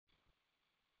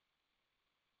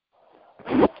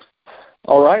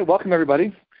All right, welcome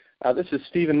everybody. This is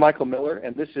Stephen Michael Miller,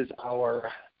 and this is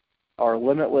our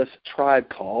Limitless Tribe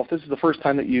call. If this is the first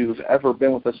time that you've ever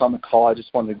been with us on the call, I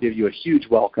just wanted to give you a huge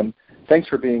welcome. Thanks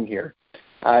for being here.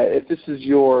 If this is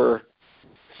your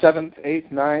 7th,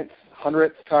 8th, 9th,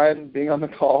 100th time being on the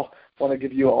call, I want to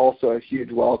give you also a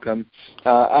huge welcome.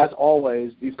 As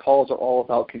always, these calls are all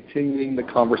about continuing the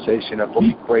conversation of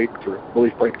belief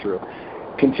breakthrough,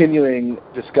 continuing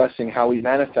discussing how we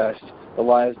manifest the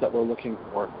lives that we're looking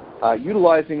for,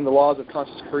 utilizing the laws of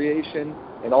conscious creation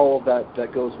and all of that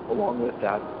goes along with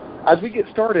that. As we get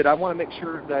started, I want to make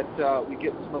sure that we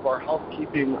get some of our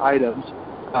housekeeping items,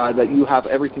 that you have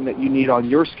everything that you need on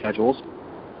your schedules.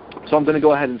 So I'm going to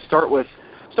go ahead and start with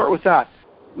that.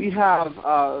 We have,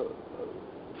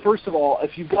 first of all,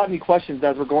 if you've got any questions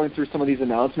as we're going through some of these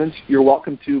announcements, you're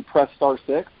welcome to press star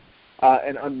 6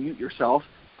 and unmute yourself.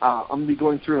 I'm going to be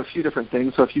going through a few different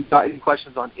things, so if you've got any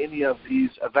questions on any of these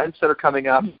events that are coming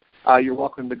up, you're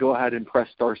welcome to go ahead and press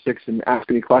star 6 and ask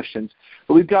any questions.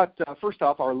 But we've got, first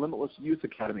off, our Limitless Youth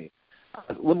Academy.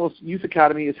 Limitless Youth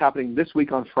Academy is happening this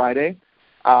week on Friday.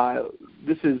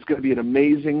 This is going to be an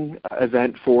amazing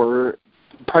event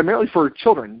primarily for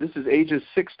children. This is ages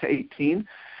 6 to 18.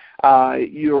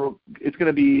 It's going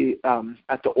to be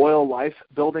at the Oil Life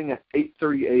building at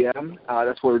 8:30 a.m.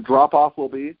 That's where drop-off will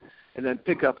be. And then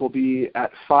pickup will be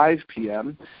at 5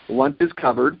 p.m. Lunch is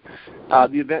covered.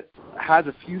 The event has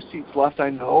a few seats left, I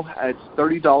know. It's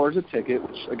 $30 a ticket,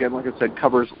 which, again, like I said,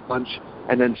 covers lunch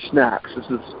and then snacks. This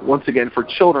is, once again, for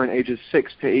children ages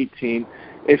 6 to 18.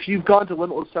 If you've gone to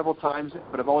Limitless several times,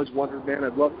 but I've always wondered, man,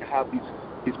 I'd love to have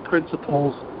these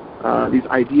principles, these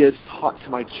ideas taught to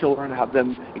my children, have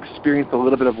them experience a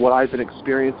little bit of what I've been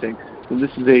experiencing. And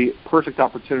this is a perfect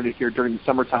opportunity here during the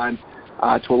summertime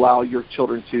to allow your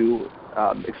children to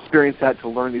experience that, to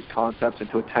learn these concepts, and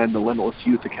to attend the Limitless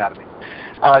Youth Academy.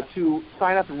 To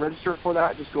sign up and register for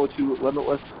that, just go to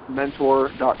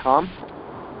limitlessmentor.com,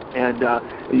 and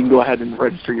you can go ahead and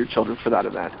register your children for that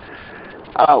event.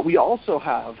 We also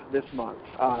have this month,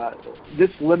 this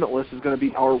Limitless is going to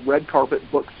be our red carpet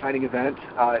book signing event.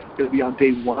 It's going to be on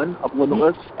day 1 of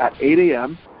Limitless at 8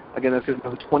 a.m. Again, that's going to be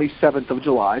on the 27th of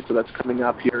July, so that's coming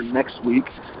up here next week.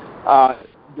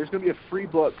 There's going to be a free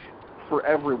book for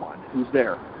everyone who's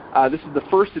there. This is the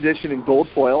first edition in gold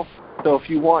foil, so if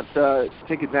you want to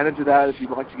take advantage of that, if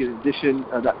you'd like to get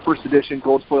that first edition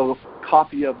gold foil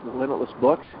copy of the Limitless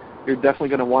book, you're definitely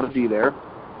going to want to be there.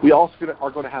 We also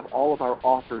are going to have all of our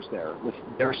authors there with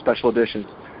their special editions.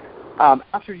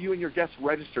 After you and your guests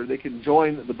register, they can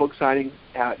join the book signing,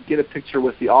 get a picture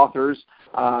with the authors.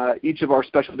 Each of our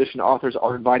special edition authors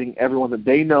are inviting everyone that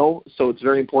they know, so it's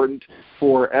very important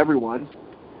for everyone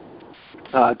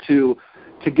to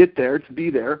get there, to be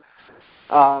there,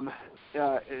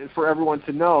 for everyone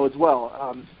to know as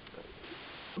well.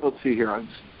 Let's see here. I'm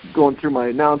just going through my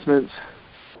announcements.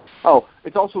 Oh,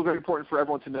 it's also very important for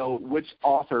everyone to know which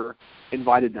author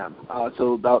invited them.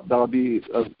 So that'll be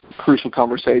a crucial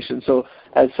conversation. So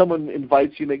as someone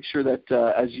invites you, make sure that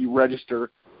as you register,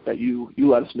 that you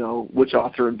let us know which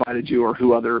author invited you or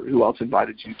who else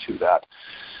invited you to that.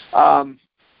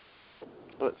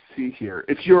 Let's see here.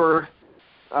 If you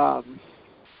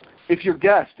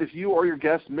or your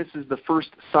guest misses the first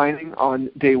signing on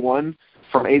day 1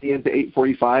 from 8 a.m. to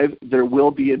 8:45, there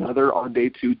will be another on day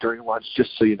 2 during lunch,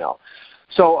 just so you know.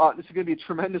 So this is going to be a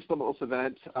tremendous Limitless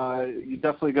event. You're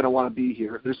definitely going to want to be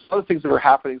here. There's other things that are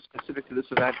happening specific to this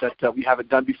event that we haven't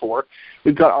done before.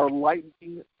 We've got our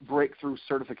Lightning Breakthrough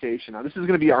Certification. Now, this is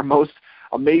going to be our most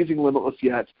amazing Limitless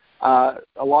yet. A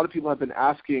lot of people have been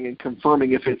asking and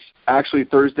confirming if it's actually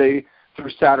Thursday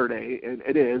through Saturday, and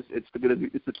it is. It's the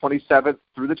 27th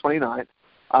through the 29th.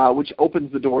 Which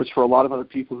opens the doors for a lot of other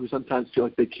people who sometimes feel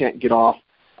like they can't get off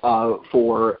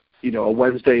for a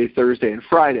Wednesday, Thursday, and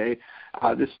Friday.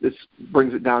 This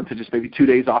brings it down to just maybe 2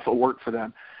 days off of work for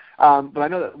them. But I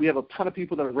know that we have a ton of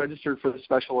people that are registered for the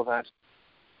special event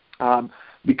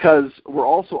because we're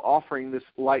also offering this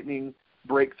Lightning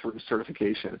Breakthrough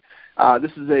Certification.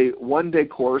 This is a one-day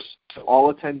course to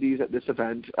all attendees at this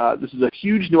event. This is a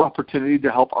huge new opportunity to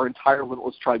help our entire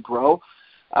Limitless Tribe grow.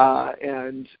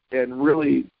 And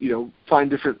really, find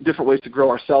different ways to grow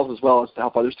ourselves as well as to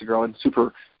help others to grow in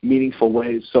super meaningful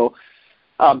ways. So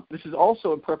this is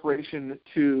also in preparation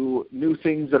to new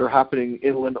things that are happening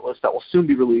in Limitless that will soon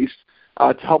be released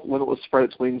to help Limitless spread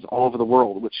its wings all over the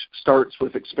world, which starts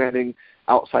with expanding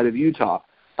outside of Utah.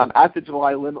 At the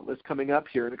July Limitless coming up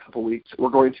here in a couple weeks, we're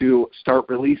going to start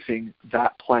releasing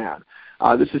that plan.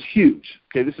 This is huge.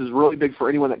 Okay, this is really big for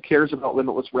anyone that cares about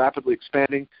Limitless rapidly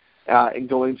expanding and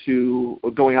going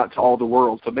out to all the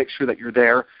world. So make sure that you're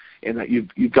there. and that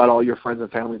you've got all your friends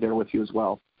and family there with you as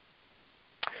well.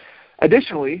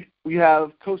 Additionally, we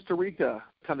have Costa Rica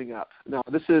coming up. Now,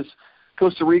 this is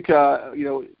Costa Rica.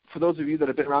 For those of you that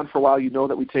have been around for a while, you know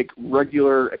that we take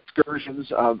regular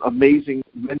excursions, amazing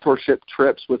mentorship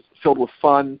trips filled with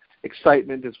fun,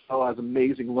 excitement, as well as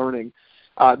amazing learning.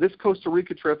 This Costa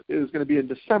Rica trip is going to be in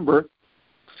December.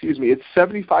 It's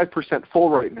 75% full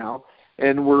right now,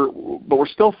 but we're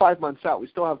still 5 months out. We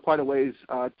still have quite a ways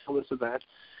till this event.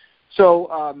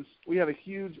 So we have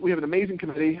an amazing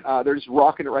committee. They're just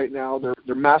rocking it right now.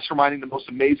 They're masterminding the most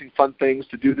amazing fun things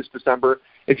to do this December.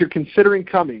 If you're considering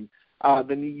coming,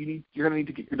 then you're going to need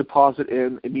to get your deposit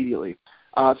in immediately.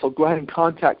 So go ahead and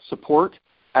contact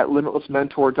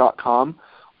support@limitlessmentor.com,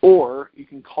 or you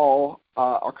can call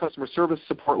our customer service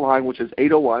support line, which is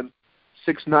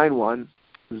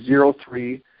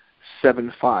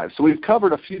 801-691-0375. So we've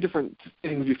covered a few different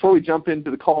things. Before we jump into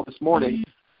the call this morning,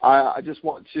 I just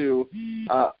want to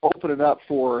open it up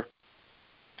for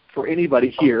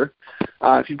anybody here.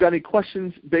 If you've got any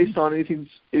questions based on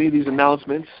any of these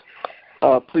announcements,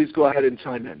 please go ahead and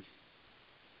chime in.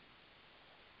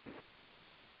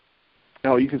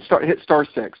 No, you can hit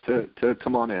 *6 to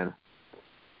come on in.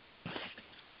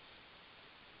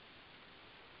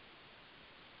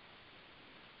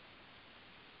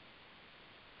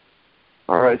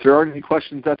 All right. If there aren't any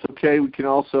questions, that's okay. You can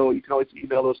always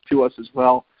email those to us as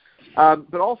well.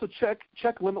 But also check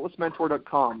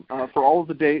limitlessmentor.com for all of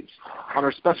the dates on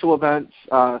our special events,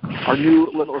 our new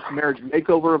Limitless Marriage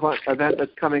Makeover event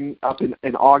that's coming up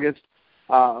in August,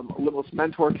 Limitless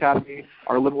Mentor Academy,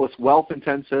 our Limitless Wealth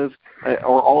Intensive,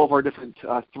 or all of our different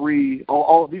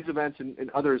all of these events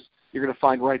and others you're going to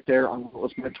find right there on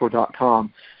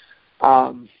limitlessmentor.com.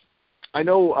 I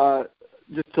know,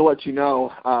 just to let you know,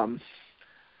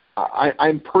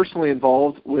 I'm personally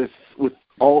involved with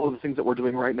all of the things that we're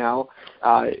doing right now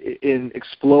in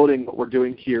exploding what we're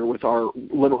doing here with our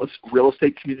Limitless real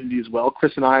estate community as well.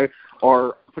 Chris and I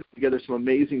are putting together some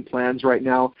amazing plans right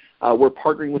now. We're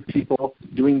partnering with people,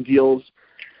 doing deals,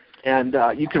 and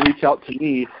you can reach out to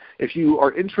me. If you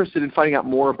are interested in finding out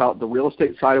more about the real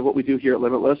estate side of what we do here at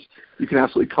Limitless, you can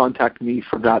absolutely contact me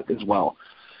for that as well.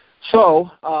 So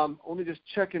let me just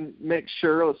check and make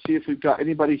sure. Let's see if we've got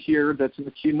anybody here that's in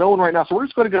the queue. No one right now. So we're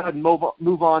just going to go ahead and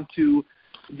move on to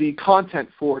the content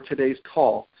for today's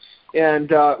call. And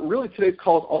really today's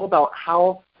call is all about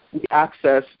how we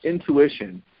access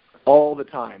intuition all the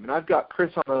time. And I've got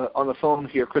Chris on the phone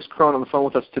here, Chris Crone on the phone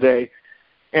with us today.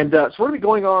 And so we're going to be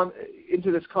going on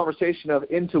into this conversation of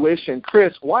intuition.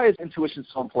 Chris, why is intuition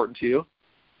so important to you?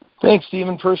 Thanks,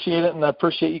 Stephen. Appreciate it, and I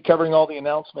appreciate you covering all the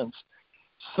announcements.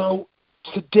 So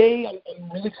today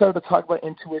I'm really excited to talk about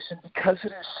intuition because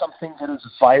it is something that is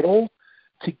vital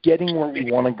to getting where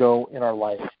we want to go in our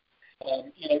life.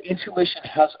 Intuition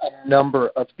has a number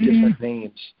of different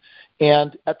names.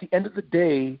 And at the end of the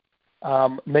day,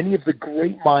 many of the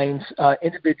great minds,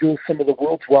 individuals, some of the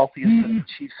world's wealthiest that have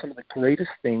achieved some of the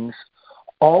greatest things,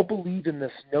 all believe in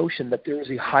this notion that there is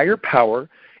a higher power,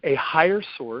 a higher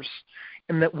source,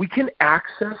 and that we can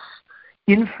access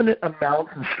infinite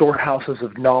amounts and storehouses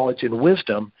of knowledge and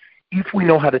wisdom if we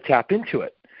know how to tap into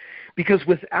it. Because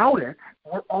without it,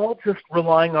 we're all just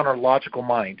relying on our logical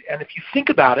mind. And if you think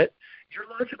about it, your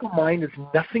logical mind is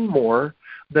nothing more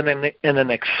than an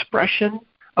expression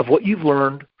of what you've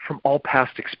learned from all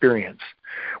past experience,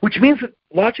 which means that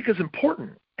logic is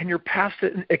important and your past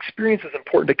experience is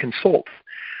important to consult.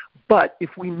 But if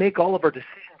we make all of our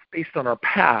decisions based on our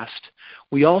past,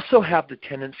 we also have the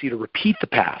tendency to repeat the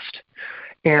past.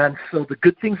 And so the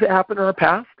good things that happen in our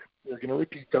past, we're going to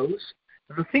repeat those.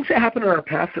 And the things that happen in our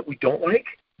past that we don't like,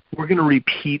 we're going to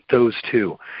repeat those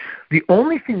too. The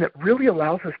only thing that really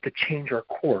allows us to change our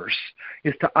course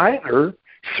is to either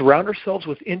surround ourselves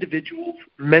with individuals,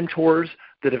 mentors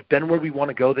that have been where we want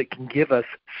to go that can give us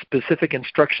specific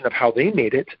instruction of how they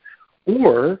made it,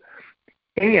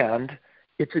 and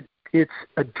it's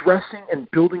addressing and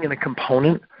building in a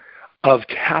component of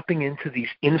tapping into these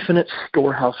infinite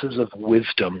storehouses of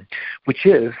wisdom, which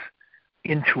is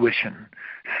intuition.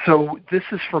 So this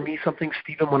is, for me, something,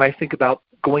 Stephen, when I think about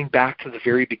going back to the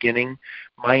very beginning,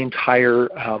 my entire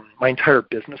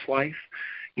business life,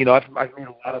 I've made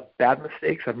a lot of bad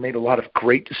mistakes. I've made a lot of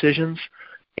great decisions.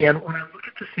 And when I look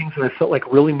at the things that I felt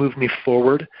like really moved me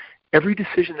forward, every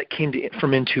decision that came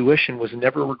from intuition was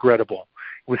never regrettable.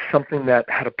 It was something that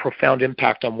had a profound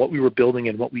impact on what we were building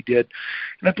and what we did.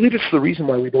 And I believe it's the reason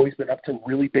why we've always been up to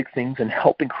really big things and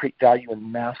helping create value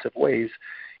in massive ways.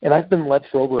 And I've been led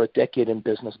for over a decade in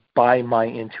business by my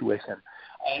intuition.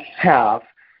 I have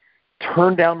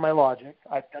turned down my logic.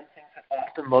 I've done things that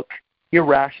often look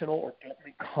irrational or don't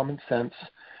make common sense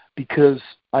because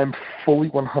I'm fully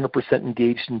 100%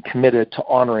 engaged and committed to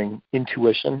honoring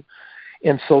intuition.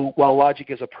 And so while logic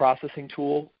is a processing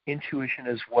tool, intuition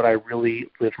is what I really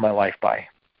live my life by.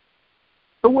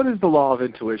 So what is the law of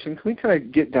intuition? Can we kind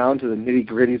of get down to the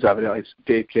nitty-gritties of it, as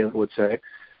Dave Caleb would say?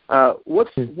 What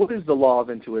is the law of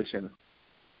intuition?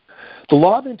 The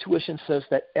law of intuition says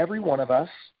that every one of us,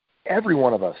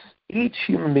 each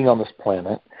human being on this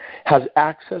planet has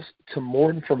access to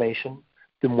more information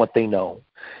than what they know.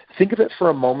 Think of it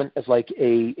for a moment as like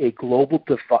a global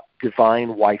divine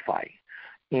Wi-Fi.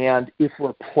 And if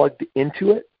we're plugged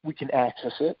into it, we can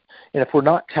access it. And if we're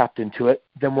not tapped into it,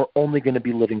 then we're only going to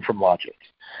be living from logic.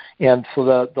 And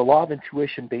so the law of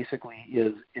intuition basically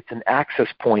is it's an access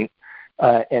point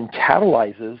and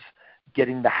catalyzes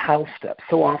getting the how steps.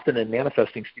 So often in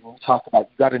manifesting, Steve, we talk about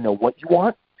you got to know what you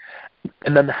want,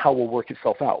 and then the how will work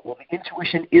itself out. Well, the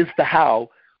intuition is the how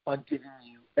on giving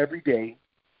you every day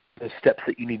the steps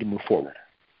that you need to move forward.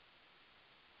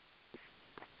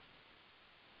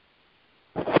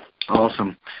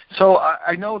 Awesome. So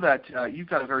I know that you've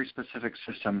got a very specific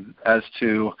system as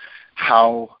to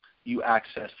how you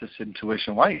access this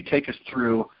intuition. Why don't you take us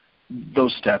through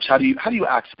those steps? How do you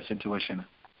access intuition?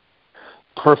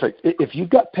 Perfect. If you've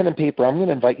got pen and paper, I'm going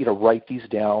to invite you to write these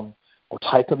down or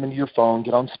type them into your phone,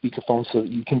 get on speakerphone so that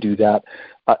you can do that.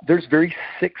 There's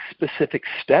 6 specific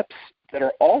steps that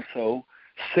are also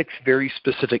 6 very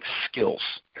specific skills.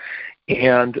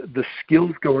 And the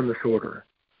skills go in this order.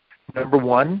 Number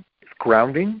 1 is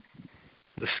grounding,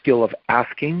 the skill of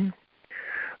asking,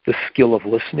 the skill of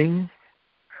listening,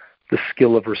 the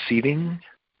skill of receiving,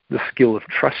 the skill of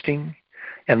trusting,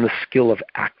 and the skill of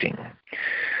acting.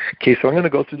 Okay, so I'm going to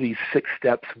go through these 6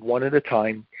 steps one at a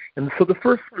time. And so the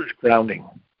first one is grounding.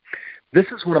 This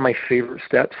is one of my favorite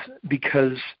steps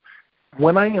because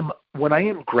when I am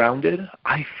grounded,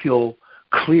 I feel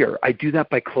clear. I do that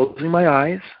by closing my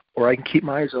eyes, or I can keep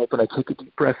my eyes open. I take a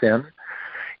deep breath in,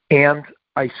 and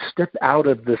I step out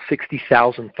of the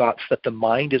 60,000 thoughts that the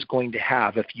mind is going to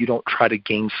have if you don't try to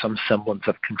gain some semblance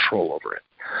of control over it.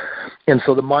 And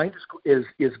so the mind is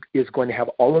going to have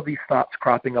all of these thoughts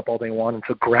cropping up all day long. And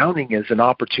so grounding is an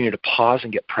opportunity to pause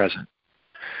and get present.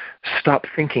 Stop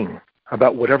thinking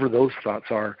about whatever those thoughts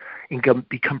are and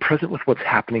become present with what's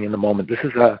happening in the moment. This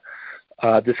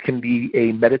can be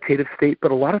a meditative state,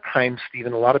 but a lot of times,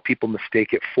 Stephen, a lot of people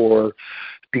mistake it for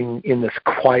being in this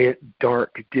quiet,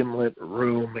 dark, dim-lit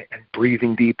room and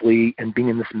breathing deeply and being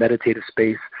in this meditative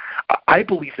space. I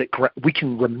believe that we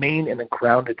can remain in a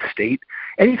grounded state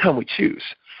anytime we choose.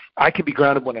 I can be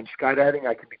grounded when I'm skydiving.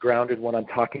 I can be grounded when I'm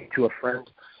talking to a friend.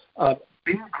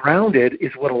 Being grounded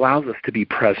is what allows us to be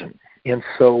present. And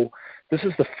so this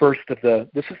is the first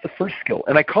skill.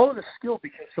 And I call it a skill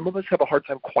because some of us have a hard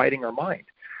time quieting our mind.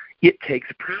 It takes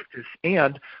practice.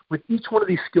 And with each one of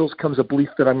these skills comes a belief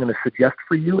that I'm going to suggest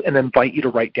for you and invite you to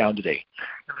write down today.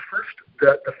 And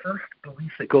the first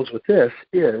belief that goes with this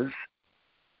is,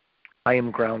 I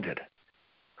am grounded.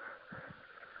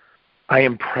 I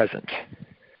am present.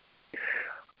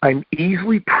 I'm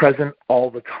easily present all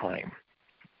the time.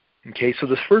 Okay, so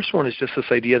this first one is just this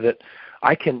idea that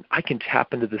I can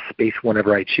tap into this space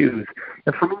whenever I choose.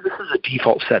 And for me, this is a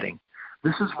default setting.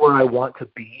 This is where I want to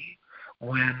be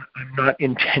when I'm not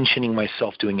intentioning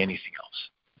myself doing anything else.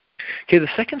 Okay, the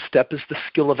second step is the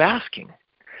skill of asking.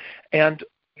 And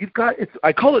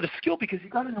I call it a skill because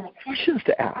you've got to know what questions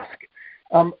to ask.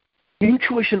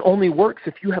 Intuition only works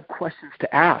if you have questions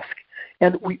to ask.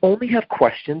 And we only have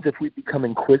questions if we become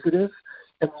inquisitive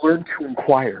and learn to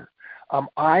inquire.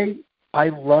 I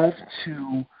love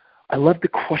to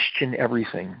question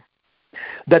everything.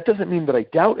 That doesn't mean that I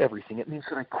doubt everything. It means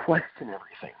that I question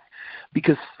everything.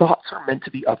 Because thoughts are meant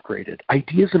to be upgraded.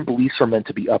 Ideas and beliefs are meant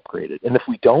to be upgraded. And if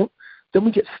we don't, then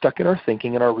we get stuck in our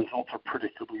thinking and our results are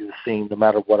predictably the same no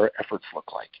matter what our efforts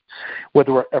look like.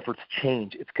 Whether our efforts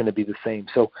change, it's going to be the same.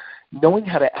 So knowing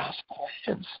how to ask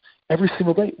questions every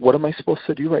single day. What am I supposed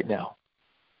to do right now?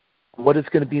 What is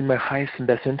going to be in my highest and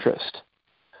best interest?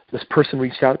 This person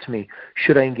reached out to me.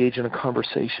 Should I engage in a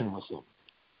conversation with them?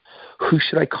 Who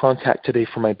should I contact today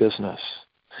for my business?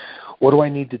 What do I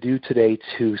need to do today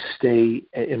to stay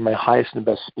in my highest and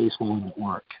best space while I'm at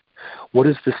work? What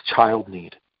does this child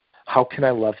need? How can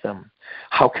I love them?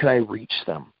 How can I reach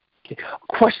them? Okay.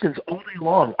 Questions all day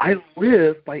long. I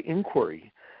live by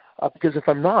inquiry because if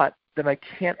I'm not, then I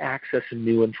can't access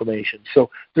new information. So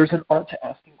there's an art to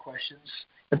asking questions,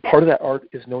 and part of that art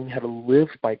is knowing how to live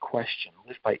by question,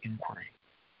 live by inquiry.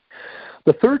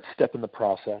 The third step in the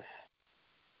process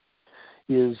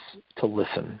is to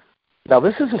listen. Now,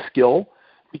 this is a skill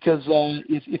because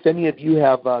if any of you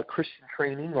have Christian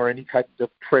training or any type of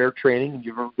prayer training and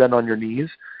you've ever been on your knees,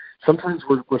 Sometimes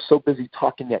we're so busy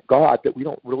talking at God that we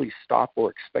don't really stop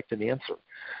or expect an answer.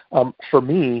 For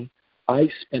me, I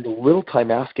spend a little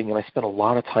time asking, and I spend a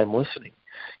lot of time listening.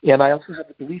 And I also have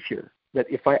the belief here that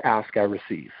if I ask, I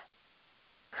receive.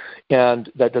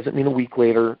 And that doesn't mean a week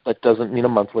later. That doesn't mean a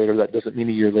month later. That doesn't mean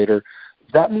a year later.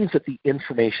 That means that the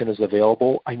information is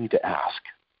available. I need to ask.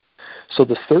 So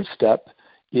the third step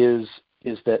is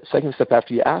that second step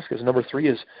after you ask is number 3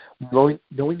 is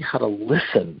knowing how to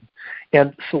listen.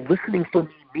 And so listening for me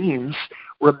means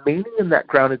remaining in that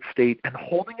grounded state and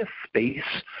holding a space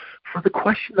for the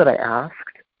question that I asked.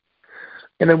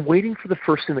 And I'm waiting for the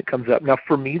first thing that comes up. Now,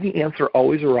 for me, the answer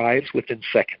always arrives within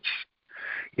seconds.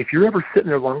 If you're ever sitting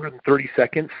there longer than 30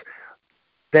 seconds,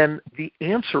 then the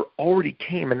answer already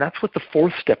came. And that's what the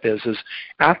fourth step is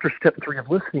after step 3 of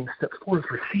listening, step 4 is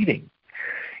receiving.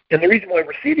 And the reason why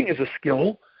receiving is a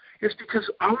skill is because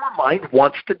our mind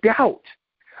wants to doubt.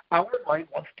 Our mind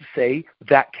wants to say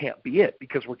that can't be it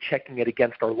because we're checking it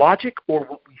against our logic or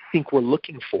what we think we're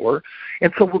looking for.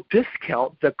 And so we'll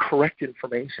discount the correct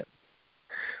information.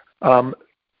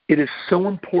 It is so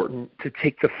important to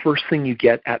take the first thing you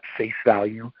get at face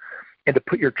value and to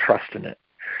put your trust in it.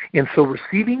 And so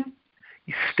receiving,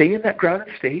 you stay in that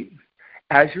grounded state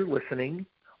as you're listening.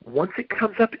 Once it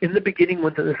comes up in the beginning,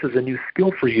 when this is a new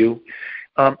skill for you,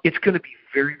 it's going to be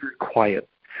very, very quiet.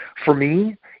 For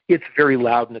me, it's very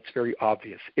loud and it's very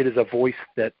obvious. It is a voice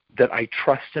that I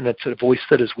trust, and it's a voice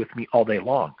that is with me all day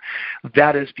long.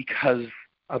 That is because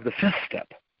of the fifth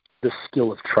step, the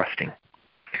skill of trusting.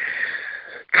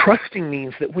 Trusting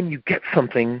means that when you get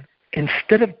something,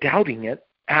 instead of doubting it,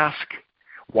 ask,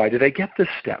 why did I get this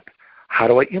step? How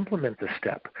do I implement this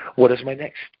step? What is my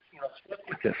next step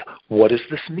with this? What does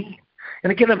this mean?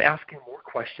 And again, I'm asking more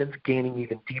questions, gaining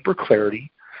even deeper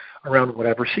clarity around what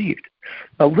I've received.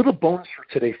 A little bonus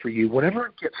for today for you, whenever I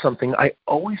get something, I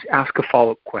always ask a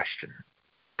follow-up question.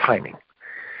 Timing.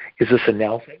 Is this a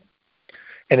now thing?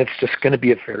 And it's just going to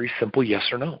be a very simple yes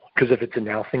or no. Because if it's a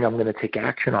now thing, I'm going to take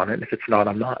action on it. And if it's not,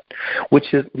 I'm not. Which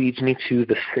leads me to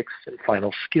the sixth and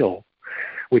final skill,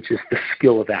 which is the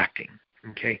skill of acting.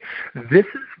 Okay, this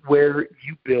is where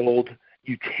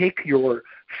you take your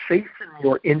faith and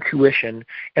your intuition,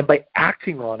 and by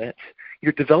acting on it,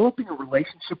 you're developing a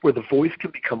relationship where the voice can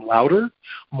become louder,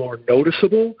 more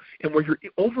noticeable, and where your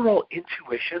overall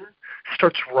intuition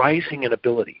starts rising in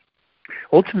ability.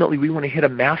 Ultimately, we want to hit a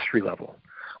mastery level.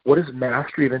 What is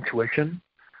mastery of intuition?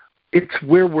 It's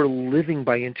where we're living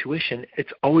by intuition.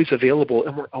 It's always available,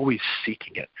 and we're always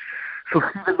seeking it. So,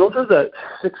 Stephen, those are the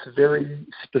 6 very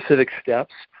specific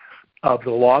steps of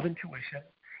the law of intuition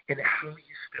and how you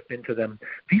step into them.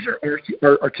 These are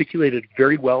articulated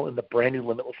very well in the brand new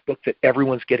Limitless book that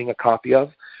everyone's getting a copy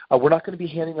of. We're not going to be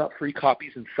handing out free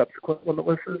copies in subsequent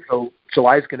Limitlesses, so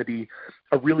July is going to be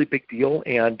a really big deal,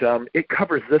 and it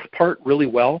covers this part really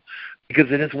well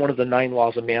because it is one of the 9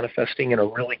 laws of manifesting and a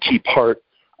really key part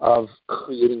of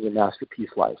creating your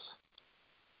masterpiece life.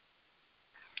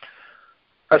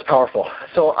 That's powerful.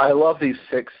 So I love these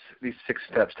six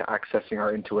steps to accessing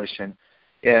our intuition.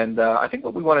 And I think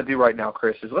what we want to do right now,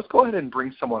 Chris, is let's go ahead and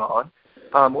bring someone on.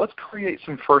 Let's create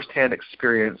some firsthand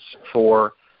experience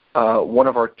for one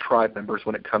of our tribe members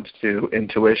when it comes to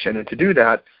intuition. And to do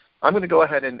that, I'm going to go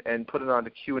ahead and put it on to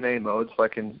Q&A mode so I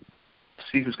can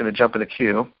see who's going to jump in the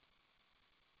queue.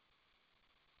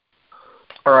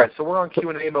 All right, so we're on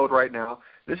Q&A mode right now.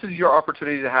 This is your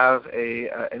opportunity to have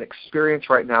an experience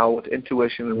right now with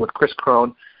intuition and with Chris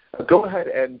Crone. Go ahead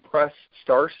and press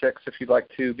 *6 if you'd like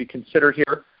to be considered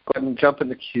here. Go ahead and jump in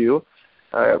the queue.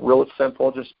 Real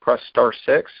simple, just press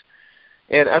 *6.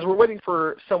 And as we're waiting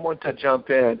for someone to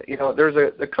jump in,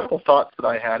 there's a couple thoughts that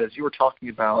I had as you were talking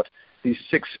about these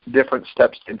 6 different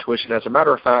steps to intuition. As a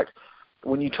matter of fact,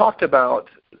 when you talked about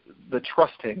the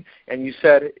trusting and you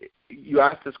said, you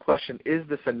asked this question, is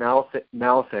this a now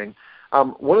thing?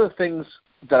 One of the things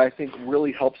that I think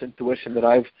really helps intuition that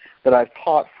I've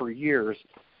taught for years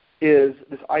is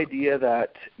this idea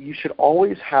that you should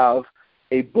always have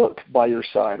a book by your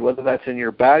side, whether that's in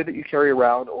your bag that you carry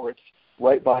around or it's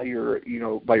right by your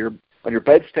on your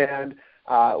bedstand,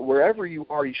 wherever you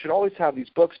are. You should always have these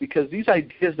books because these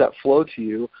ideas that flow to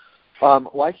you,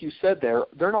 like you said there,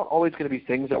 they're not always going to be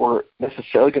things that we're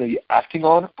necessarily going to be acting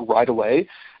on right away,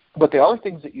 but they are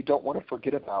things that you don't want to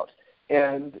forget about.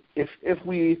 And if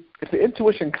the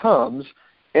intuition comes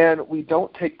and we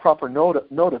don't take proper note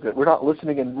of it, we're not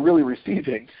listening and really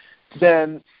receiving,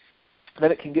 then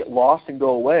it can get lost and go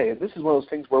away. And this is one of those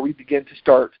things where we begin to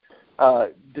start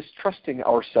distrusting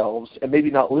ourselves and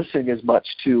maybe not listening as much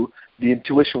to the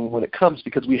intuition when it comes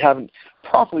because we haven't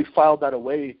properly filed that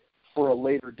away for a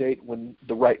later date when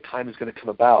the right time is going to come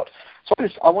about. So I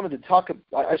just wanted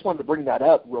to bring that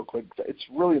up real quick. It's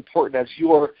really important as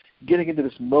you're getting into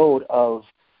this mode of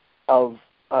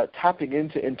tapping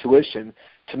into intuition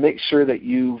to make sure that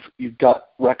you've got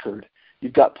record,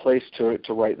 you've got place to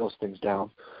write those things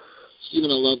down.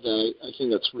 Stephen, I love that. I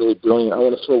think that's really brilliant. I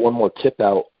want to throw one more tip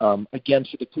out. Again,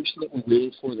 for the person that we're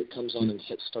waiting for that comes on and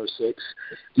hits star 6,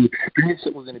 the experience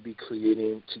that we're going to be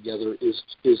creating together is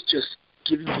just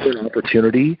giving you an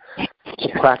opportunity to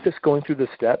practice going through the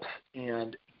steps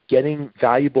and getting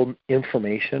valuable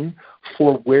information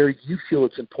for where you feel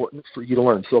it's important for you to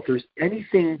learn. So if there's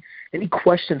any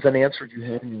questions unanswered you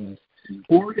have in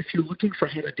your, or if you're looking for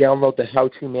how to download the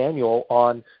how-to manual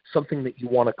on something that you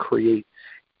want to create,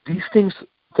 these things,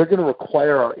 they're going to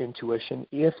require our intuition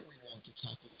if we want to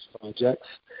tackle these projects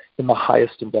in the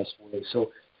highest and best way.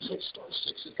 So hit star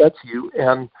 6 if that's you.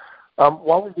 And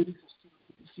while we're waiting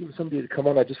for somebody to come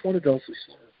on, I just wanted to also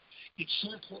share, it's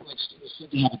so important, like Steve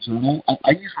said, to have a journal.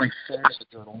 I use my phone as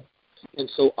a journal. And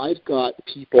so I've got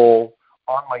people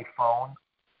on my phone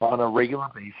on a regular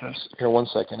basis. Here, one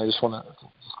second. I just want to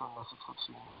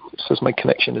it says my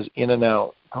connection is in and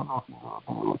out. I don't know if you know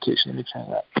the location. Let me try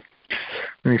that.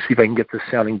 Let me see if I can get this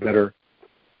sounding better.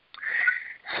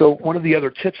 So one of the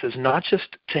other tips is not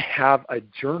just to have a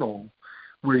journal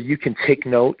where you can take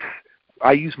notes.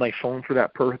 I use my phone for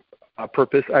that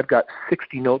purpose. I've got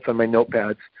 60 notes on my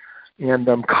notepads, and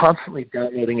I'm constantly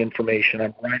downloading information.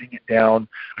 I'm writing it down.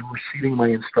 I'm receiving my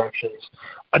instructions.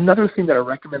 Another thing that I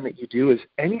recommend that you do is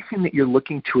anything that you're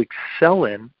looking to excel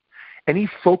in, any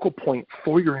focal point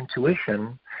for your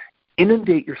intuition,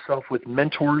 inundate yourself with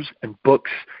mentors and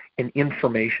books and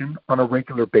information on a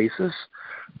regular basis,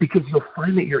 because you'll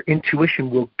find that your intuition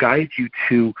will guide you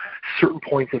to certain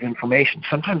points of information.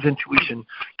 Sometimes intuition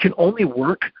can only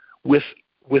work with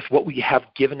what we have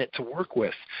given it to work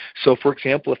with. So, for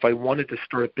example, if I wanted to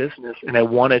start a business and I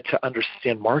wanted to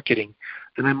understand marketing,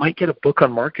 then I might get a book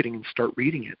on marketing and start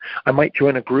reading it. I might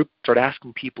join a group, start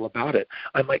asking people about it.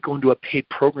 I might go into a paid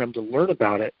program to learn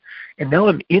about it. And now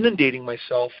I'm inundating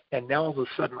myself, and now all of a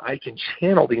sudden I can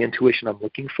channel the intuition I'm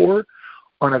looking for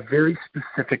on a very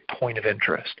specific point of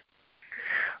interest.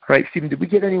 All right, Stephen, did we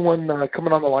get anyone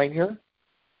coming on the line here?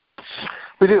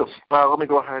 We do. Let me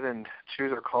go ahead and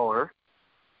choose our caller.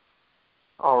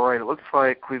 All right, it looks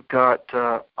like we've got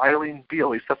Eileen Beal.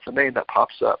 At least that's the name that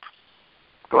pops up.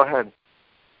 Go ahead.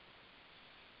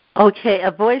 Okay,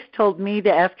 a voice told me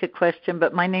to ask a question,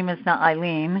 but my name is not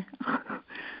Eileen.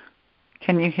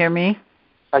 Can you hear me?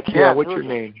 I can. Yeah, what's your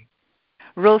name?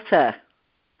 Rosa.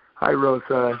 Hi,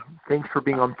 Rosa. Thanks for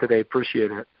being on today.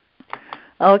 Appreciate it.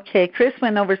 Okay, Chris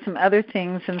went over some other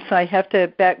things, and so I have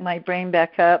to back my brain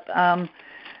back up.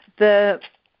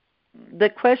 The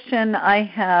question I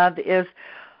have is,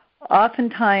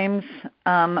 oftentimes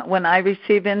when I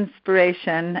receive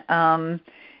inspiration,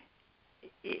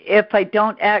 if I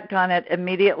don't act on it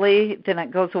immediately, then it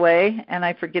goes away and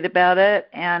I forget about it.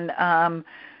 And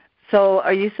so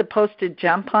are you supposed to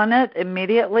jump on it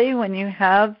immediately when you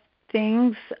have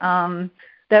things?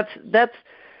 That's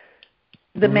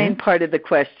the main part of the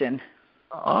question.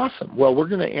 Awesome. Well, we're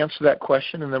going to answer that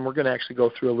question, and then we're going to actually go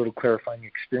through a little clarifying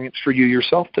experience for you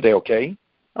yourself today, okay?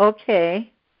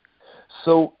 Okay.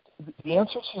 So the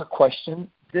answer to your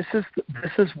question, this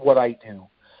is what I do.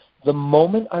 The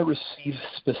moment I receive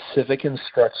specific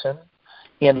instruction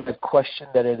and the question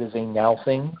that it is a now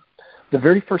thing, the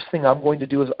very first thing I'm going to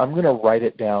do is I'm going to write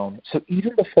it down. So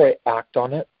even before I act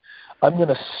on it, I'm going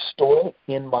to store it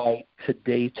in my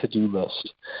today to-do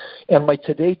list. And my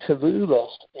today to-do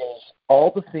list is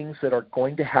all the things that are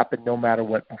going to happen no matter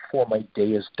what before my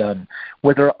day is done.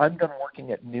 Whether I'm done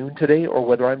working at noon today or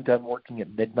whether I'm done working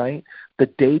at midnight, the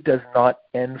day does not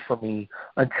end for me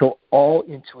until all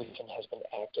intuition has been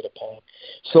acted upon.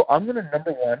 So I'm going to,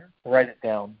 number one, write it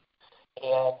down.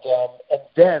 And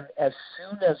then as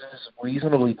soon as it is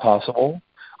reasonably possible,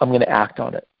 I'm going to act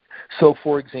on it. So,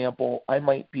 for example, I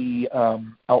might be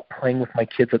out playing with my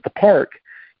kids at the park,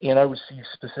 and I receive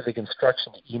specific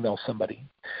instruction to email somebody.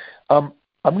 I'm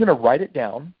going to write it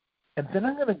down, and then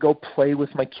I'm going to go play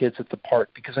with my kids at the park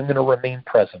because I'm going to remain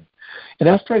present. And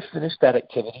after I finish that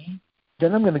activity,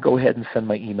 then I'm going to go ahead and send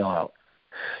my email out.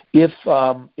 If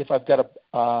I'm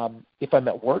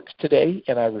at work today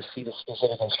and I receive a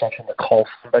specific instruction to call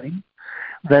somebody,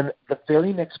 then the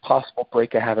very next possible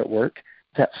break I have at work,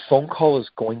 that phone call is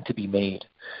going to be made.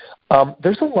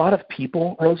 There's a lot of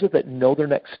people, Rosa, that know their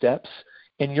next steps,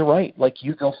 and you're right, like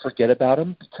they'll forget about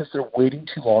them because they're waiting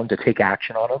too long to take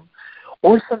action on them.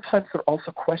 Or sometimes they're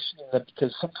also questioning them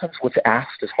because sometimes what's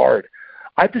asked is hard.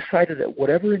 I've decided that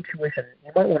whatever intuition,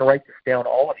 you might want to write this down,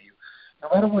 all of you, no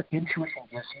matter what intuition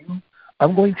gives you,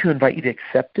 I'm going to invite you to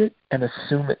accept it and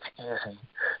assume it's easy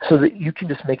so that you can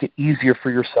just make it easier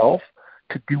for yourself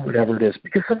to do whatever it is.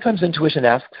 Because sometimes intuition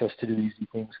asks us to do easy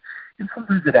things, and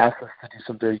sometimes it asks us to do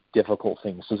some very difficult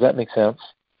things. Does that make sense?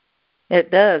 It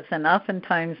does, and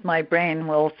oftentimes my brain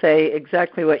will say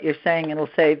exactly what you're saying. It'll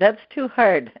say, that's too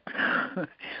hard,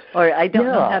 or I don't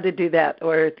know how to do that,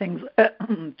 or things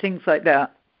like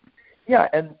that. Yeah,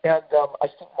 and I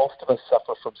think most of us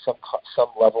suffer from some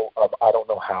level of I don't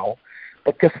know how.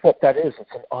 But guess what that is?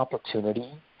 It's an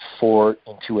opportunity for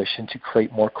intuition to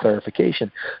create more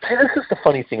clarification. See, this is the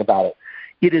funny thing about it.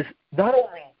 It is not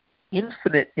only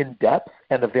infinite in depth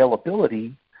and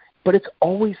availability, but it's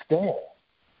always there.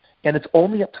 And it's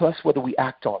only up to us whether we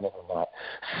act on it or not.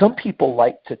 Some people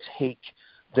like to take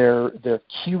their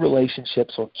key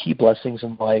relationships or key blessings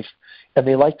in life, and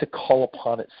they like to call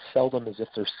upon it seldom as if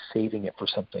they're saving it for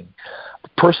something.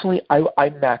 Personally, I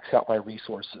max out my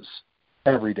resources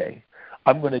every day.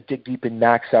 I'm going to dig deep and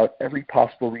max out every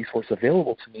possible resource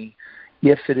available to me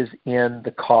if it is in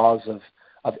the cause of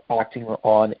acting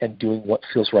on and doing what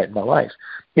feels right in my life.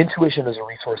 Intuition is a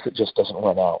resource that just doesn't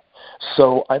run out.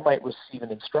 So I might receive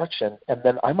an instruction, and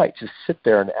then I might just sit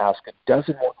there and ask a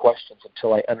dozen more questions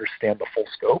until I understand the full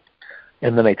scope,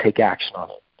 and then I take action on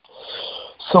it.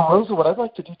 So, Rosa, what I'd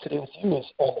like to do today with you is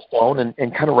on the phone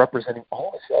and kind of representing all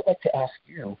of us, I'd like to ask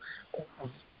you,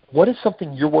 what is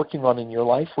something you're working on in your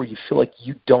life where you feel like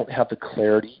you don't have the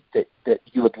clarity that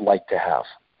you would like to have?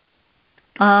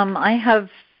 I have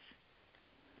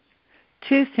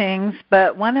two things,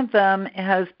 but one of them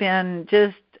has been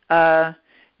just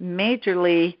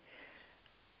majorly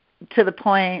to the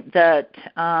point that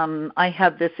I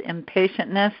have this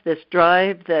impatientness, this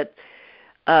drive that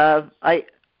I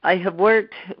have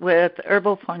worked with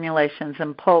herbal formulations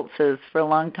and pulses for a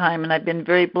long time, and I've been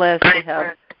very blessed to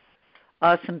have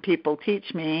awesome people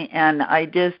teach me, and I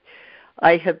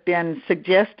have been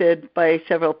suggested by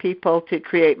several people to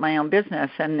create my own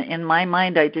business, and in my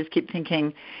mind I just keep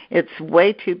thinking it's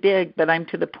way too big, but I'm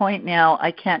to the point now I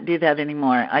can't do that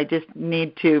anymore. I just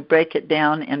need to break it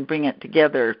down and bring it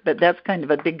together, but that's kind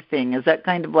of a big thing. Is that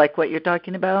kind of like what you're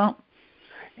talking about?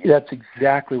 That's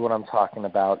exactly what I'm talking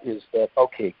about, is that,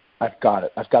 okay, I've got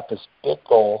it. I've got this big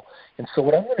goal, and so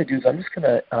what I'm going to do is I'm just going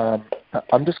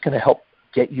to help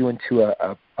get you into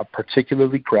a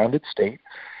particularly grounded state.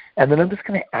 And then I'm just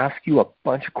going to ask you a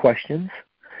bunch of questions,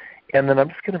 and then I'm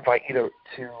just going to invite you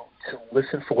to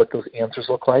listen for what those answers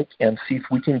look like and see if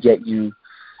we can get you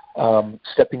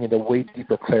stepping into way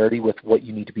deeper clarity with what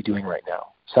you need to be doing right now.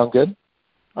 Sound good?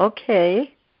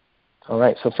 Okay. All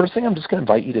right. So first thing I'm just going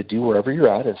to invite you to do wherever you're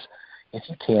at is, if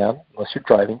you can, unless you're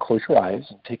driving, close your eyes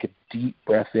and take a deep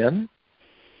breath in.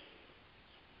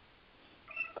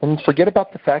 And forget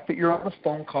about the fact that you're on a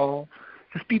phone call.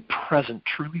 Just be present,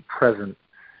 truly present.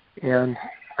 And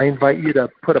I invite you to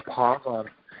put a pause on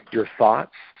your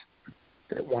thoughts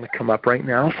that want to come up right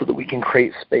now so that we can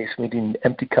create space. We need an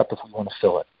empty cup if we want to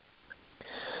fill it.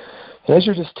 And as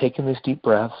you're just taking these deep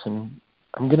breaths, and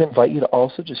I'm going to invite you to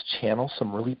also just channel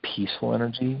some really peaceful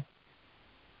energy.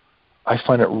 I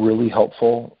find it really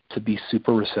helpful to be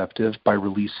super receptive by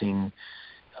releasing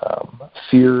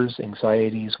fears,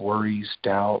 anxieties, worries,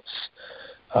 doubts.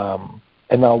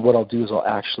 And now what I'll do is I'll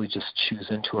actually just choose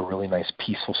into a really nice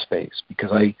peaceful space,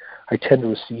 because I tend to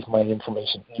receive my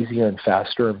information easier and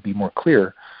faster and be more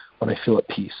clear when I feel at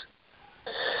peace.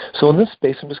 So in this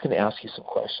space, I'm just going to ask you some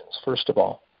questions. First of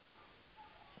all,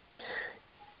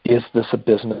 is this a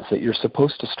business that you're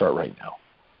supposed to start right now?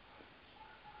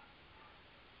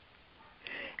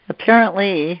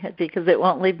 Apparently, because it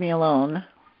won't leave me alone.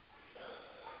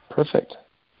 Perfect.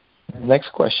 The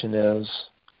next question is,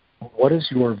 what is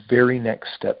your very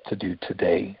next step to do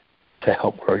today to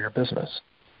help grow your business?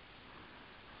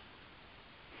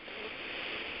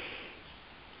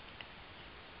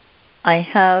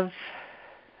 I'm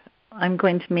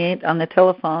going to meet on the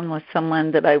telephone with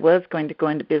someone that I was going to go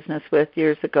into business with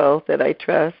years ago that I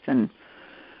trust, and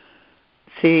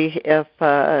see if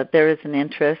there is an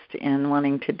interest in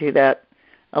wanting to do that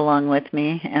along with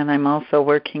me. And I'm also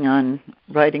working on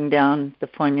writing down the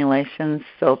formulations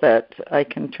so that I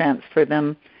can transfer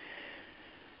them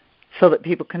so that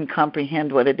people can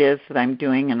comprehend what it is that I'm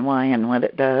doing and why and what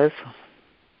it does.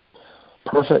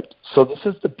 Perfect. So this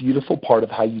is the beautiful part of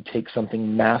how you take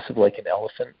something massive like an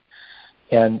elephant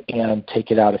and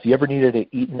take it out. If you ever needed to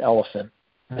eat an elephant,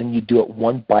 then you do it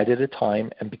one bite at a time,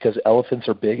 and because elephants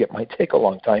are big, it might take a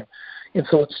long time. And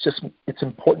so it's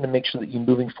important to make sure that you're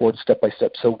moving forward step by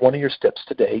step. So one of your steps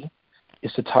today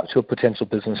is to talk to a potential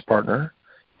business partner.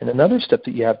 And another step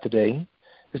that you have today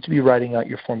is to be writing out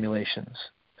your formulations.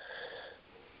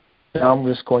 Now I'm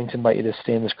just going to invite you to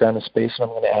stay in this grounded space, and I'm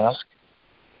going to ask,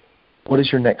 what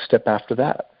is your next step after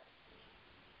that?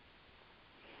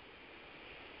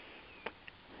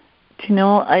 You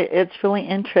know, it's really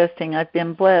interesting. I've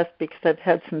been blessed because I've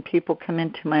had some people come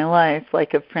into my life,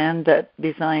 like a friend that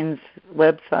designs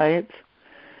websites,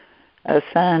 a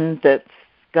son that's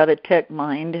got a tech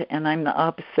mind, and I'm the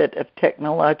opposite of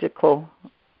technological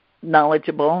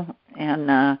knowledgeable.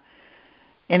 And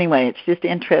anyway, it's just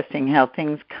interesting how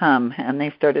things come, and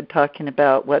they started talking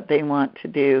about what they want to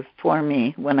do for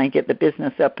me when I get the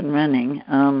business up and running.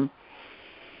 I'm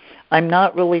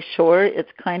not really sure.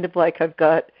 It's kind of like I've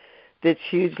got this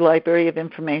huge library of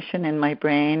information in my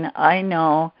brain. I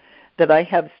know that I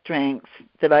have strengths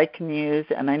that I can use,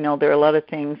 and I know there are a lot of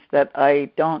things that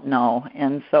I don't know,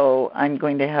 and so I'm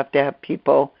going to have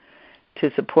people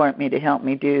to support me, to help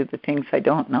me do the things I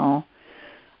don't know.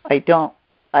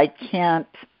 I can't,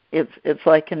 it's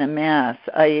like in a mess.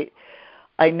 I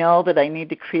know that I need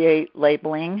to create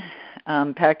labeling,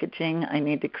 packaging. I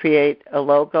need to create a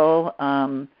logo.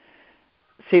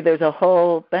 There's a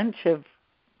whole bunch of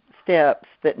steps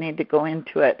that need to go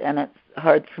into it, and it's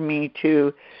hard for me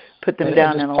to put them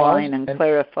down in a line and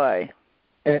clarify.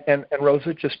 And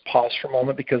Rosa, just pause for a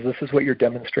moment, because this is what you're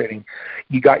demonstrating.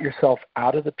 You got yourself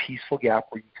out of the peaceful gap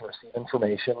where you can receive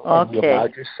information, and you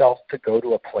allowed yourself to go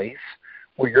to a place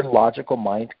where your logical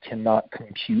mind cannot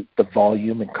compute the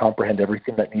volume and comprehend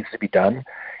everything that needs to be done.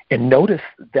 And notice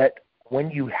that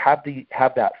when you have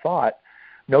that thought,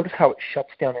 notice how it shuts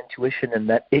down intuition, and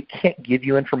that it can't give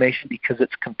you information because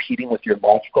it's competing with your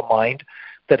logical mind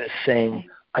that is saying,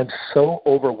 I'm so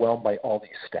overwhelmed by all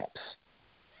these steps.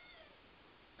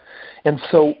 And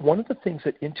so one of the things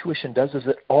that intuition does is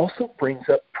it also brings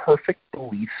up perfect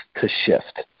beliefs to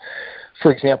shift.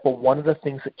 For example, one of the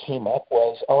things that came up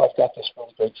was, I've got this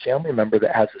really great family member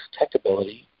that has this tech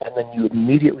ability, and then you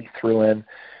immediately threw in,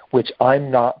 which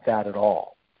I'm not that at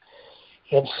all.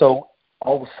 And so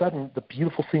all of a sudden, the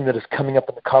beautiful thing that is coming up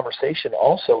in the conversation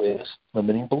also is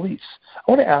limiting beliefs.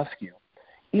 I want to ask you,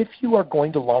 if you are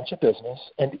going to launch a business,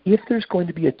 and if there's going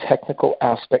to be a technical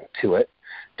aspect to it,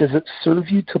 does it serve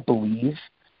you to believe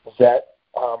that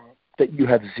that you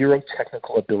have zero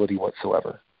technical ability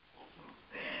whatsoever?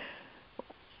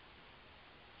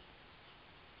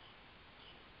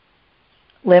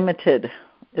 Limited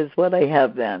is what I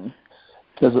have then.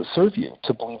 Does it serve you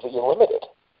to believe that you're limited?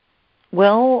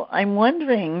 Well, I'm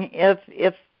wondering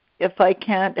if I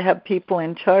can't have people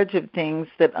in charge of things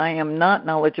that I am not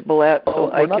knowledgeable at,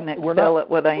 so I can excel at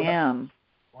what I am.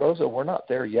 Rosa, we're not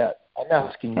there yet. I'm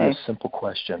asking you a simple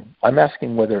question. I'm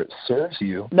asking whether it serves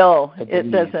you. No,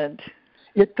 it doesn't.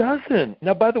 It doesn't.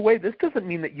 Now, by the way, this doesn't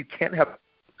mean that you can't have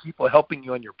people helping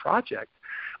you on your project,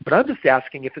 but I'm just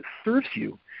asking if it serves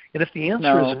you. And if the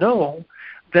answer is no,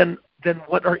 then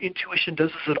what our intuition does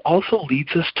is it also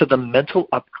leads us to the mental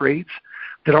upgrades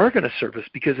that are going to serve us.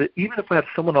 Because even if I have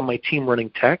someone on my team running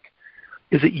tech,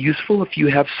 is it useful if you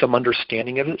have some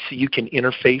understanding of it so you can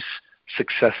interface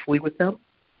successfully with them?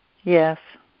 Yes.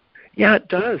 Yeah, it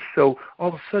does. So all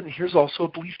of a sudden, here's also a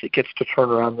belief that gets to turn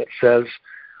around that says,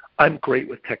 I'm great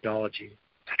with technology.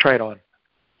 Let's try it on.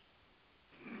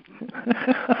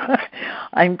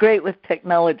 I'm great with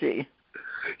technology.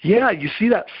 Yeah, you see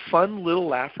that fun little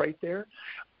laugh right there?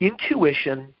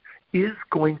 Intuition is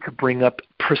going to bring up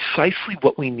precisely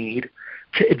what we need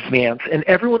to advance. And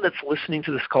everyone that's listening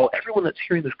to this call, everyone that's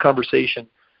hearing this conversation,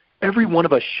 every one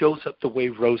of us shows up the way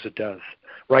Rosa does,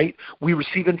 right? We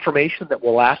receive information that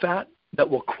we'll laugh at, that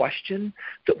we'll question,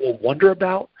 that we'll wonder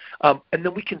about, and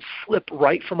then we can slip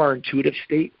right from our intuitive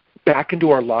state back into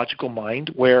our logical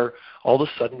mind where all of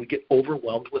a sudden we get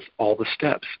overwhelmed with all the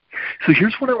steps. So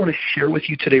here's what I want to share with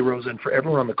you today, Rosa, and for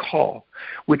everyone on the call,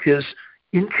 which is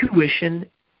intuition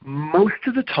most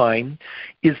of the time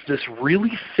is this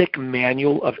really thick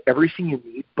manual of everything you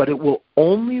need, but it will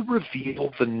only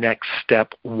reveal the next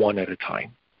step one at a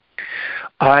time.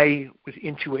 With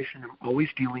intuition, I'm always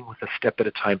dealing with a step at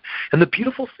a time. And the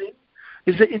beautiful thing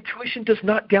is that intuition does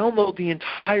not download the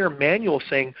entire manual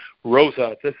saying,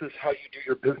 Rosa, this is how you do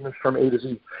your business from A to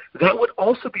Z. That would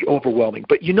also be overwhelming.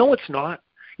 But you know it's not.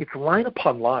 It's line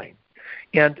upon line.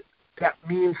 And that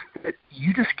means that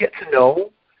you just get to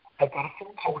know, I've got a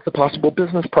phone call with a possible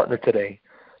business partner today.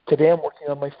 Today I'm working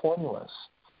on my formulas.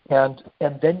 And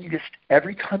then you just,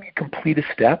 every time you complete a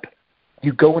step,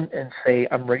 you go and say,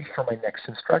 I'm ready for my next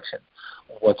instruction.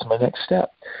 What's my next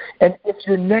step? And if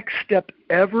your next step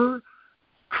ever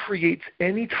creates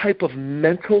any type of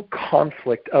mental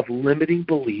conflict of limiting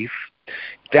belief,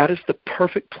 that is the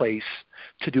perfect place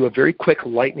to do a very quick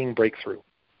lightning breakthrough,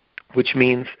 which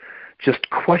means just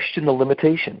question the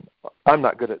limitation. I'm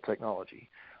not good at technology.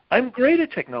 I'm great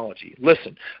at technology.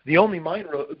 Listen, the only way,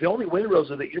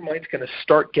 Rosa, that your mind's going to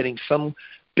start getting some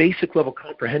basic level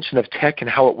comprehension of tech and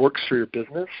how it works for your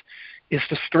business is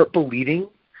to start believing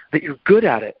that you're good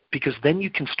at it, because then you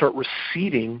can start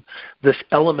receiving this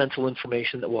elemental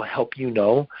information that will help you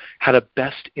know how to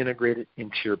best integrate it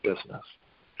into your business.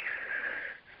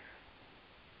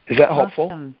 Is that helpful?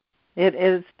 Awesome. It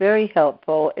is very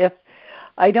helpful. If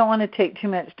I don't want to take too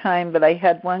much time, but I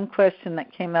had one question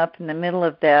that came up in the middle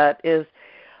of that is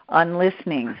on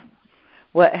listening.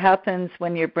 What happens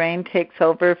when your brain takes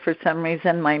over? For some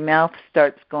reason, my mouth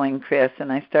starts going, Chris,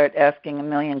 and I start asking a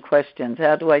million questions.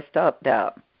 How do I stop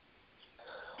that?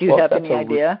 Do you have any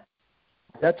idea?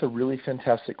 That's a really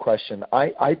fantastic question.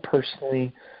 I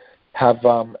personally have,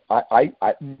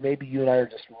 maybe you and I are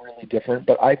just really different,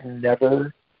 but I've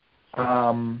never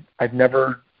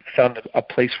found a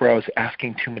place where I was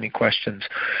asking too many questions.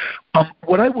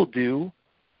 What I will do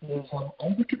is I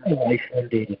look at my life one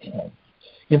day at a time.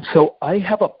 And so I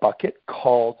have a bucket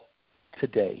called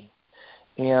Today.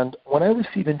 And when I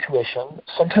receive intuition,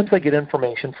 sometimes I get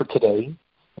information for today,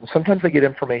 and sometimes I get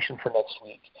information for next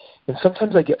week. And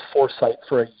sometimes I get foresight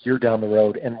for a year down the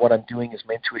road, and what I'm doing is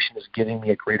my intuition is giving me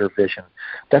a greater vision.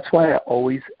 That's why I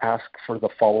always ask for the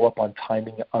follow-up on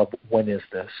timing of when is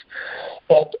this.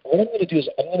 And what I'm going to do is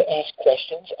I'm going to ask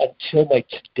questions until my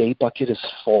today bucket is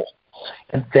full.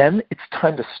 And then it's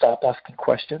time to stop asking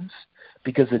questions,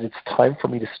 because it's time for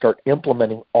me to start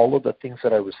implementing all of the things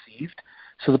that I received,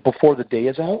 so that before the day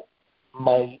is out,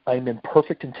 I'm in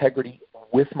perfect integrity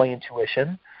with my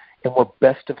intuition, and we're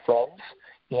best of friends.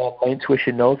 And my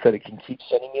intuition knows that it can keep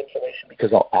sending me information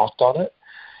because I'll act on it.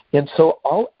 And so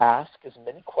I'll ask as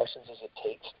many questions as it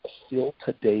takes to fill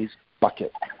today's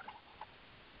bucket.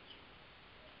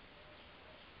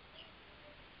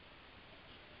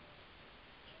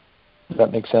 Does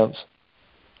that make sense?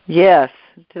 Yes.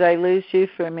 Did I lose you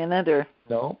for a minute or?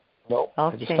 No.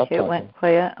 Okay, it went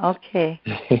quiet. Okay.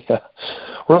 Yeah.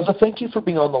 Rosa, thank you for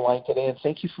being on the line today, and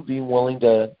thank you for being willing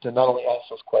to not only ask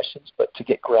those questions, but to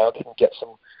get grounded and get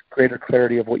some greater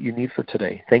clarity of what you need for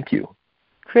today. Thank you.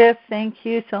 Chris, thank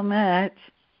you so much.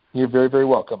 You're very, very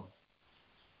welcome.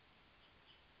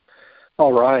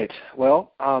 All right.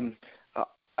 Well,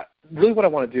 really what I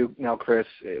want to do now, Chris,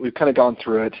 we've kind of gone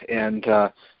through it, and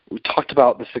we talked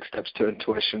about the 6 steps to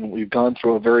intuition. We've gone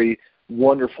through a very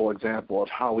wonderful example of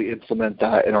how we implement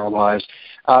that in our lives.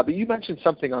 But you mentioned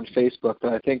something on Facebook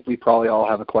that I think we probably all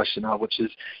have a question on, which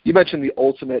is you mentioned the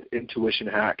ultimate intuition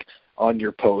hack on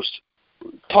your post.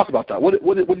 Talk about that. What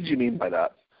did you mean by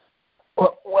that?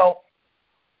 Well,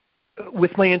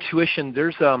 with my intuition,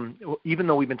 there's even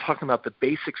though we've been talking about the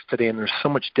basics today and there's so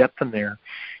much depth in there,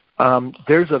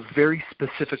 there's a very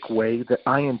specific way that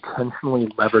I intentionally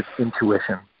leverage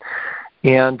intuition.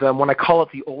 And when I call it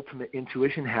the ultimate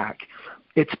intuition hack,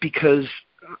 it's because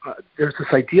there's this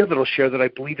idea that I'll share that I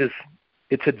believe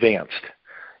it's advanced,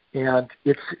 and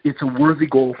it's a worthy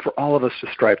goal for all of us to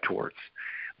strive towards.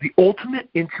 The ultimate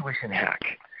intuition hack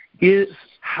is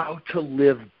how to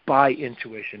live by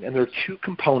intuition, and there are 2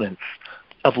 components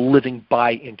of living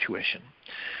by intuition.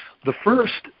 The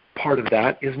first part of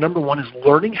that is, number 1, is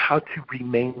learning how to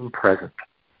remain present,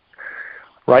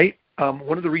 right?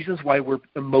 One of the reasons why we're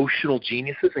emotional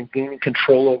geniuses and gaining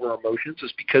control over our emotions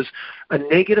is because a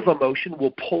negative emotion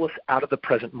will pull us out of the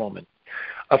present moment.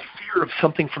 A fear of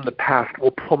something from the past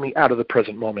will pull me out of the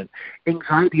present moment.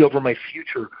 Anxiety over my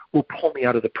future will pull me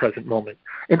out of the present moment.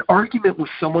 An argument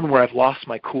with someone where I've lost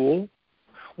my cool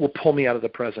will pull me out of the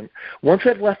present. Once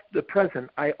I've left the present,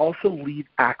 I also leave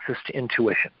access to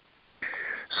intuition.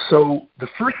 So the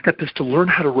first step is to learn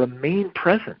how to remain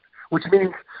present, which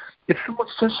means if someone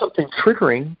says something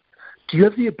triggering, do you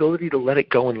have the ability to let it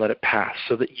go and let it pass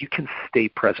so that you can stay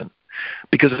present?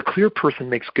 Because a clear person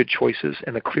makes good choices,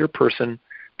 and a clear person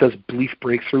does belief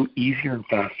breakthrough easier and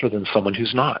faster than someone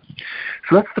who's not.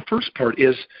 So that's the first part,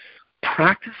 is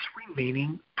practice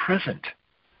remaining present.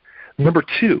 Number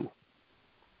 2,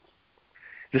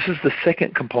 this is the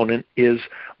second component, is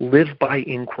live by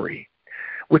inquiry,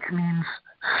 which means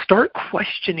start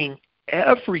questioning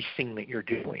everything that you're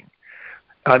doing.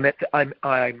 I'm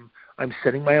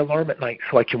setting my alarm at night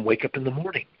so I can wake up in the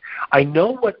morning. I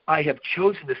know what I have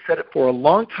chosen to set it for a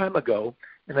long time ago,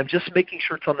 and I'm just making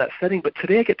sure it's on that setting. But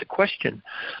today I get to question,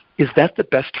 is that the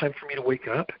best time for me to wake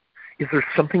up? Is there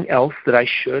something else that I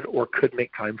should or could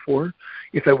make time for?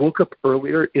 If I woke up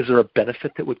earlier, is there a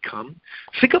benefit that would come?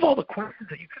 Think of all the questions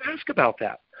that you could ask about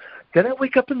that. Then I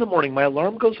wake up in the morning, my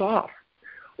alarm goes off.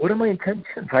 What are my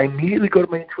intentions? I immediately go to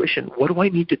my intuition. What do I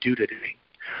need to do today?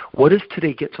 What does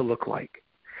today get to look like?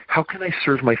 How can I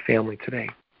serve my family today?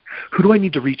 Who do I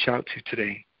need to reach out to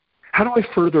today? How do I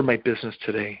further my business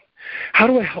today? How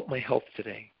do I help my health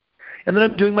today? And then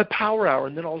I'm doing my power hour,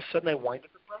 and then all of a sudden I wind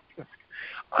up at breakfast.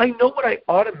 I know what I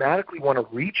automatically want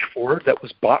to reach for that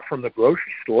was bought from the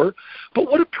grocery store, but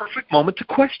what a perfect moment to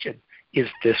question. Is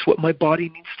this what my body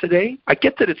needs today? I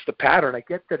get that it's the pattern. I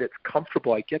get that it's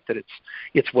comfortable. I get that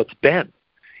it's what's been.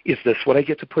 Is this what I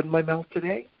get to put in my mouth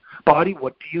today? Body,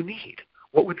 what do you need?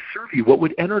 What would serve you? What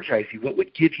would energize you? What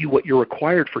would give you what you're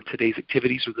required for today's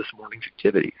activities or this morning's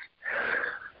activities?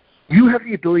 You have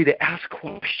the ability to ask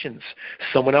questions.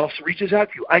 Someone else reaches out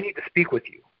to you. I need to speak with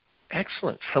you.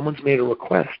 Excellent. Someone's made a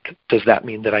request. Does that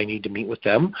mean that I need to meet with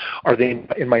them? Are they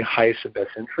in my highest and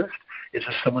best interest? Is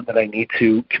this someone that I need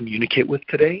to communicate with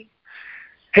today?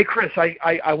 Hey, Chris,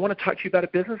 I want to talk to you about a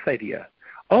business idea.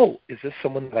 Oh, is this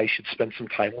someone that I should spend some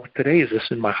time with today? Is this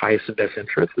in my highest and best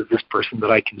interest? Is this person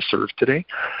that I can serve today?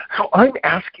 So I'm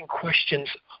asking questions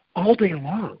all day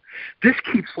long. This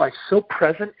keeps life so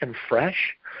present and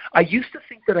fresh. I used to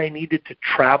think that I needed to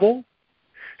travel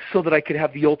so that I could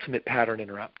have the ultimate pattern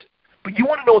interrupt. But you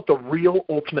want to know what the real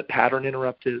ultimate pattern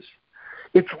interrupt is?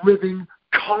 It's living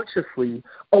consciously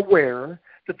aware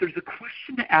that there's a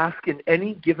question to ask in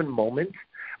any given moment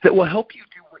that will help you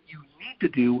do what you need to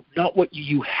do, not what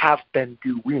you have been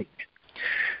doing.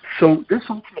 So this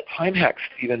ultimate time hack,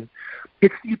 Stephen,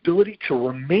 it's the ability to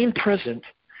remain present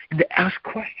and to ask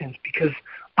questions, because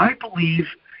I believe,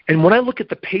 and when I look at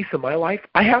the pace of my life,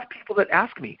 I have people that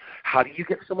ask me, how do you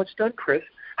get so much done, Chris?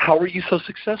 How are you so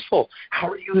successful? How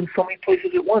are you in so many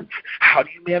places at once? How do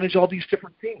you manage all these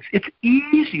different things? It's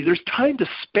easy. There's time to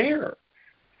spare.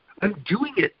 I'm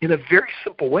doing it in a very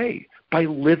simple way, by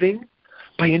living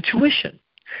by intuition.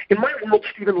 In my world,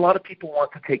 Stephen, a lot of people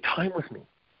want to take time with me.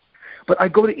 But I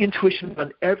go to intuition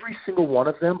on every single one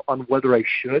of them on whether I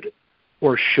should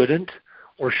or shouldn't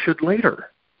or should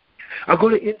later. I'll go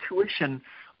to intuition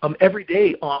every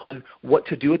day on what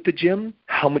to do at the gym,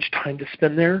 how much time to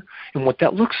spend there, and what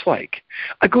that looks like.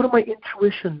 I go to my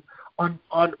intuition on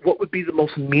what would be the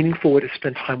most meaningful way to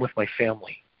spend time with my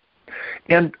family.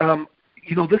 And,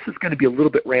 this is going to be a little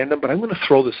bit random, but I'm going to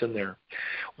throw this in there.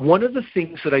 One of the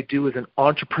things that I do as an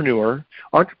entrepreneurs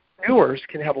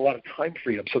can have a lot of time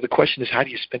freedom. So the question is, how do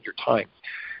you spend your time?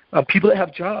 People that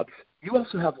have jobs, you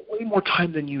also have way more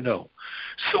time than you know.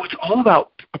 So it's all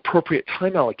about appropriate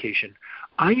time allocation.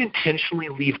 I intentionally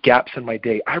leave gaps in my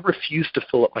day. I refuse to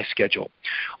fill up my schedule.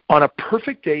 On a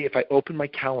perfect day, if I open my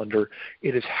calendar,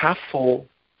 it is half full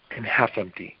and half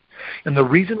empty. And the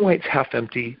reason why it's half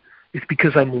empty is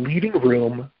because I'm leaving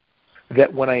room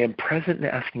that when I am present and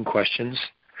asking questions,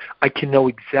 I can know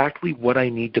exactly what I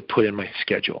need to put in my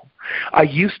schedule. I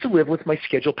used to live with my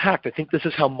schedule packed. I think this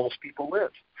is how most people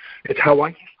live. It's how I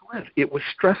used to live. It was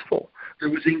stressful. There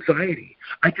was anxiety.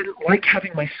 I didn't like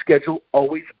having my schedule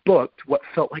always booked, what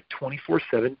felt like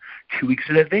 24/7, 2 weeks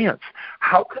in advance.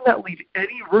 How can that leave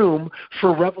any room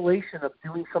for revelation of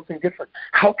doing something different?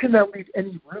 How can that leave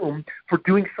any room for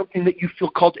doing something that you feel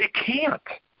called? It can't.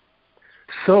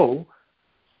 So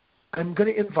I'm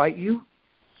going to invite you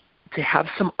to have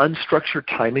some unstructured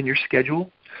time in your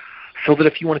schedule so that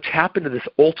if you want to tap into this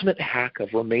ultimate hack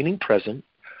of remaining present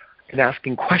and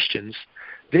asking questions,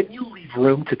 then you leave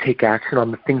room to take action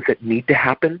on the things that need to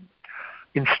happen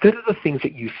instead of the things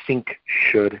that you think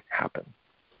should happen.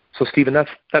 So, Stephen,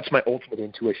 that's my ultimate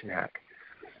intuition hack.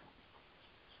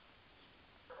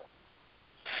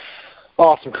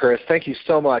 Awesome, Chris. Thank you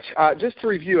so much. Just to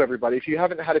review, everybody, if you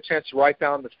haven't had a chance to write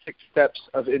down the 6 steps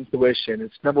of intuition,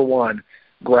 it's number 1,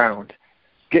 ground.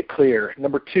 Get clear.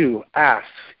 Number 2, ask.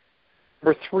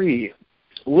 Number 3,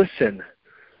 listen.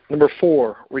 Number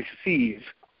 4, receive.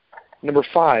 Number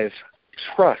 5,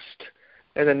 trust.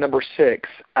 And then number 6,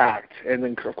 act. And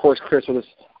then, of course, Chris, with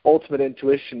this ultimate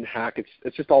intuition hack,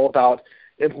 it's just all about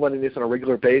implementing this on a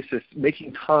regular basis,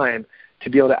 making time to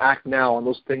be able to act now on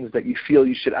those things that you feel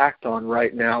you should act on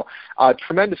right now.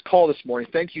 Tremendous call this morning.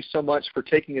 Thank you so much for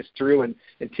taking us through and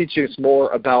teaching us more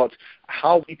about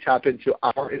how we tap into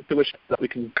our intuition so that we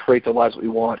can create the lives that we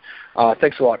want.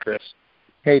 Thanks a lot, Chris.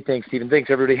 Hey, thanks, Stephen.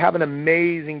 Thanks, everybody. Have an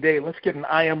amazing day. Let's get an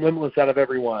I Am Limitless out of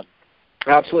everyone.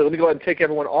 Absolutely. Let me go ahead and take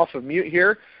everyone off of mute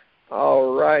here.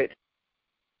 All right.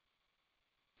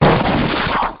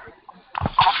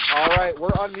 All right, we're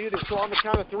unmuted. So on the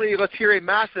count of 3, let's hear a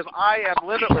massive I Am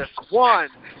Limitless. 1,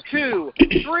 2,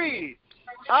 3.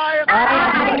 I am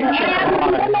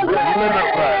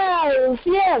limitless.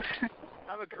 Yes.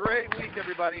 Have a great week,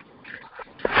 everybody.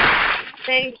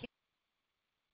 Thank you.